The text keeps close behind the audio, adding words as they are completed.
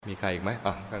มีใครอีกไหม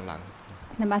ข้างหลัง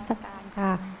นมัสการค่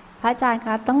ะพระอาจารย์ค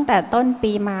ะตั้งแต่ต้น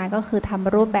ปีมาก็คือท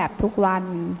ำรูปแบบทุกวัน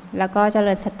แล้วก็เจ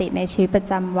ริญสติในชีวิตประ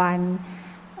จำวัน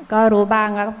ก็รู้บ้าง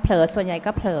แล้วก็เผลอส่วนใหญ่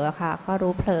ก็เผลอค่ะก็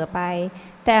รู้เผลอไป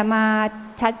แต่มา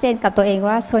ชัดเจนกับตัวเอง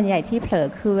ว่าส่วนใหญ่ที่เผลอ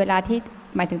คือเวลาที่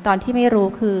หมายถึงตอนที่ไม่รู้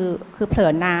คือเผล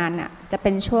อนานอ่ะจะเ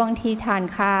ป็นช่วงที่ทาน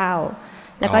ข้าว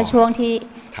แล้วก็ช่วงที่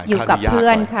อยู่กับเพื่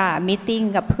อนค่ะมีตติ้ง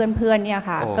กับเพื่อนเนี่ย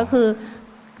ค่ะก็คือ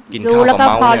รู้แล้วก็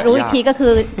พอรู้อีกทีก็คื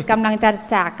อกำลังจะ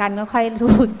จากกันก็ค่อย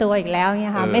รู้ตัวอีกแล้วเนี่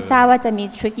ยค่ะไม่ทราบว่าจะมี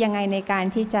ทริคยังไงในการ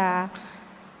ที่จะ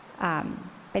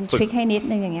เป็นทริคให้นิด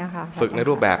นึงอย่างเงี้ยค่ะฝึกใน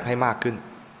รูปแบบให้มากขึ้น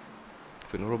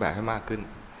ฝึกในรูปแบบให้มากขึ้น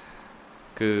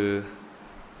คือ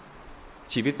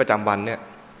ชีวิตประจำวันเนี่ย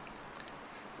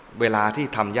เวลาที่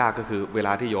ทำยากก็คือเวล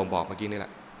าที่โยมบอกเมื่อกี้นี่แหล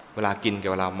ะเวลากินกั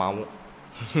บเวลาเมา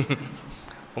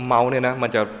เนี่ยนะมัน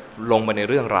จะลงไปใน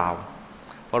เรื่องราว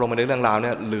พอลงไปในเรื่องราวเ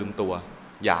นี่ยลืมตัว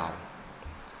ยาว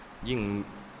ยิ่ง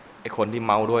ไอ้คนที่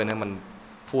เมาด้วยนะมัน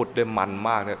พูดได้มัน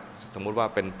มากเนี่ยสมมุติว่า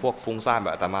เป็นพวกฟุ้งซ่านแบ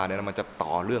บอาตมาเนี่ยมันจะ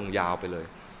ต่อเรื่องยาวไปเลย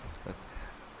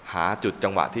หาจุดจั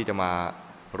งหวะที่จะมา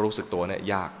รู้สึกตัวเนี่ย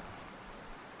ยาก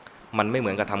มันไม่เหมื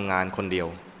อนกับทำงานคนเดียว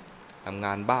ทำง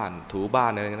านบ้านถูบ้า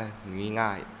นอะไรนะง่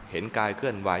ายเห็นกายเคลื่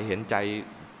อนไหวเห็นใจ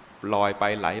ลอยไป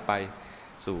ไหลไป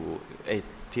สู่ไอ้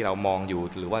ที่เรามองอยู่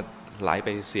หรือว่าไหลไป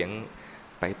เสียง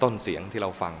ไปต้นเสียงที่เร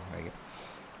าฟังอะไรอย่างเงี้ย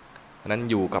นั้น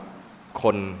อยู่กับค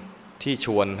นที่ช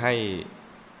วนให้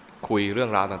คุยเรื่อ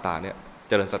งราวต่างๆเนี่ย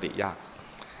เจริญสติยาก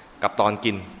กับตอน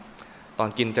กิ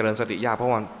นเจริญสติยากเพราะ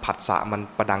มันผัสสะมัน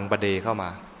ประดังประเดเข้ามา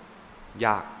ย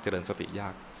ากเจริญสติยา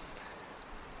ก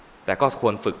แต่ก็ค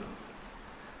วรฝึก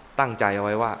ตั้งใจเอาไ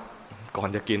ว้ว่าก่อน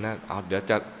จะกินนะเดี๋ยว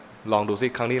จะลองดูซิ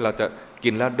ครั้งนี้เราจะกิ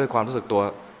นแล้วด้วยความรู้สึกตัว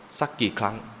สักกี่ค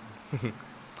รั้ง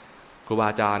ครูบา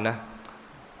อาจารย์นะ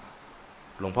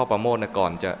หลวงพ่อประโมทนะก่อ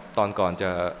นจ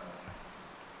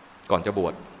ะบว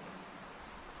ช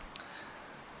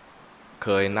เค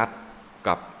ยนัด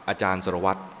กับอาจารย์สร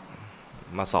วัตร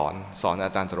มาสอนอ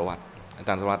าจารย์สรวัต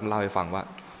รเล่าให้ฟังว่า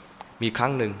มีครั้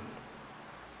งหนึ่ง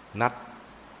นัด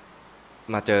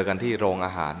มาเจอกันที่โรงอ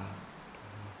าหาร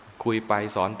คุยไป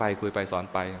สอนไปคุยไปสอน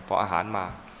ไปพออาหารมา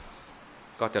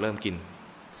ก็จะเริ่มกิน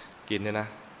เนี่ยนะ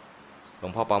หลว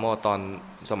งพ่อประโมทตอน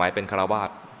สมัยเป็นฆราวาส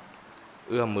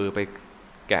เอื้อมมือไป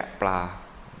แกะปลา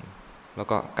แล้ว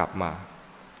ก็กลับมา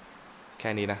แ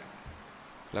ค่นี้นะ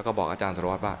แล้วก็บอกอาจารย์สร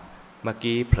วัตรว่าเมื่อ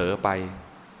กี้เผลอไป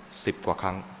10 กว่าค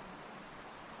รั้ง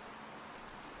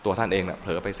ตัวท่านเองนะเผ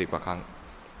ลอไป10 กว่าครั้ง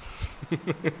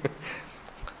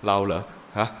เราเหรอ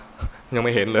ฮะยังไ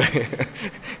ม่เห็นเลย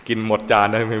กินหมดจาน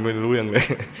ได้ไม่รู้เรื่องเลย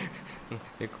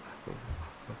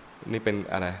นี่เป็น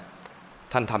อะไร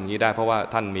ท่านทำอย่างนี้ได้เพราะว่า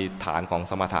ท่านมีฐานของ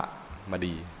สมถะมา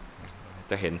ดี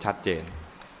จะเห็นชัดเจน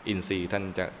อินทรีย์ท่าน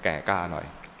จะแก่กล้าหน่อย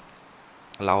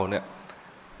เราเนี่ย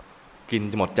กิน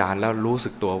หมดจานแล้วรู้สึ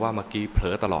กตัวว่าเมื่อกี้เผล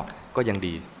อตลอดก็ยัง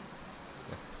ดี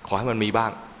ขอให้มันมีบ้า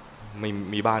งไม่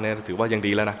มีบ้างเนี่ยถือว่ายัง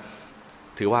ดีแล้วนะ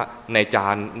ถือว่าในจา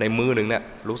นในมื้อหนึ่งเนี่ย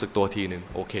รู้สึกตัวทีหนึ่ง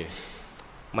โอเค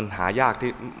มันหายาก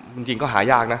ที่จริงๆก็หา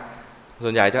ยากนะส่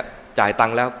วนใหญ่จะจ่ายตัง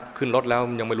ค์แล้วขึ้นรถแล้ว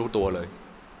ยังไม่รู้ตัวเลย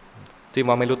ที่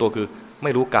ว่าไม่รู้ตัวคือไ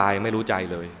ม่รู้กายไม่รู้ใจ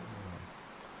เลย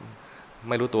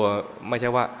ไม่รู้ตัวไม่ใช่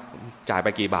ว่าจ่ายไป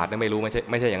กี่บาทเนี่ยไม่รู้ไ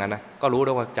ม่ใช่อย่างนั้นนะก็รู้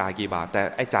ด้วยว่าจ่ายกี่บาทแต่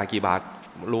ไอ้จ่ายกี่บาท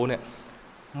รู้เนี่ย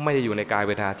ไม่ได้อยู่ในกายเ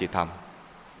วทนาจิตธรรม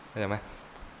เข้าใจไหม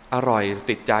อร่อย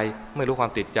ติดใจไม่รู้ควา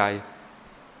มติดใจ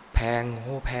แพง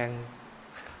แพง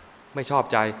ไม่ชอบ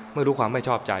ใจไม่รู้ความไม่ช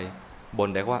อบใจบ่น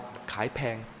แต่ว่าขายแพ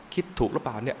งคิดถูกหรือเป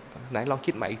ล่าเนี่ยไหนลอง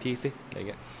คิดใหม่อีกทีสิอะไร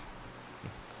เงี้ย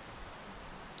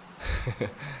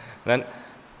นั้น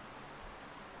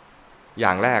อย่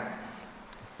างแรก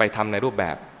ไปทำในรูปแบ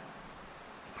บ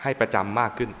ให้ประจำมา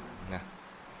กขึ้นนะ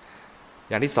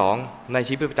อย่างที่สองใน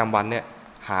ชีวิตประจำวันเนี่ย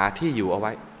หาที่อยู่เอาไ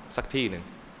ว้สักที่หนึ่ง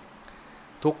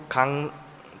ทุกครั้ง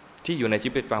ที่อยู่ในชี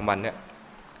วิตประจำวันเนี่ย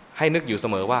ให้นึกอยู่เส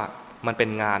มอว่ามันเป็น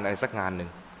งานอะไรสักงานหนึ่ง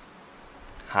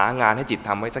หางานให้จิตท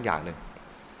ำไว้สักอย่างหนึ่ง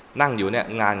นั่งอยู่เนี่ย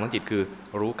งานของจิตคือ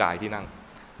รู้กายที่นั่ง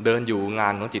เดินอยู่งา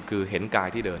นของจิตคือเห็นกาย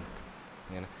ที่เดิน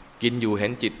กินอยู่เห็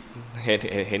นจิต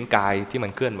เห็นกายที่มั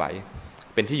นเคลื่อนไหว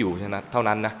เป็นที่อยู่เท่า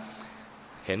นั้นนะ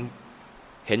เ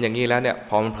ห็นอย่างนี้แล้วเนี่ย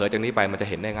พอมันเผลอจากนี้ไปมันจะ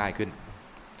เห็นได้ง่ายขึ้น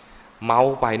เมา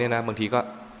ไปเนี่ยนะบางทีก็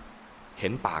เห็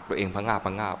นปากตัวเองพะงา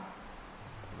บ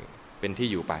เป็นที่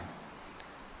อยู่ไป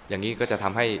อย่างนี้ก็จะท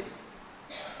ำให้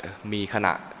มีขณ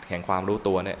ะแห่งความรู้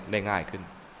ตัวเนี่ยได้ง่ายขึ้น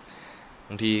บ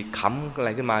างทีขำอะไร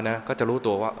ขึ้นมานะก็จะรู้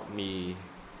ตัวว่า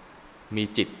มี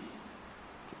จิต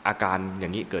อาการอย่า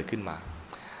งนี้เกิดขึ้นมา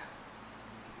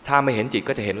ถ้าไม่เห็นจิต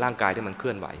ก็จะเห็นร่างกายที่มันเค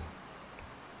ลื่อนไหว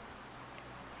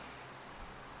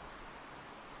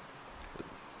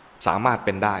สามารถเ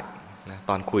ป็นได้นะ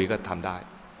ตอนคุยก็ทำได้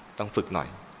ต้องฝึกหน่อย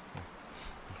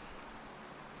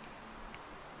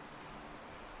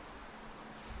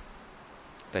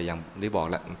แต่อย่างที่บอก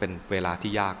แล้วมันเป็นเวลา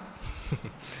ที่ยาก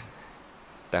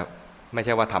แต่ไม่ใ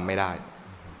ช่ว่าทำไม่ได้